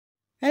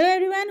Hello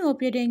everyone,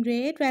 hope you're doing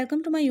great.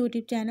 Welcome to my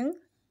YouTube channel.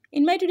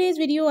 In my today's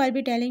video, I'll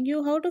be telling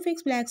you how to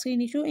fix black screen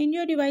issue in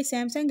your device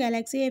Samsung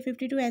Galaxy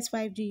A52s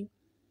 5G.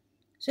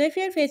 So if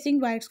you're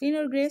facing white screen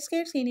or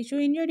grayscale screen issue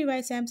in your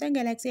device Samsung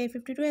Galaxy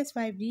A52s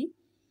 5G,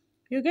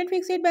 you can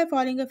fix it by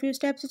following a few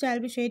steps which I'll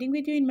be sharing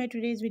with you in my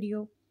today's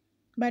video.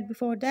 But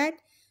before that,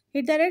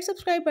 hit the red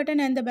subscribe button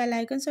and the bell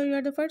icon so you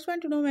are the first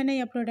one to know when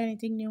I upload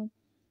anything new.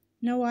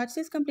 Now watch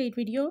this complete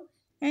video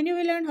and you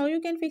will learn how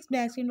you can fix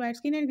black screen, white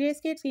screen and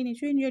grayscale screen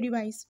issue in your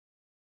device.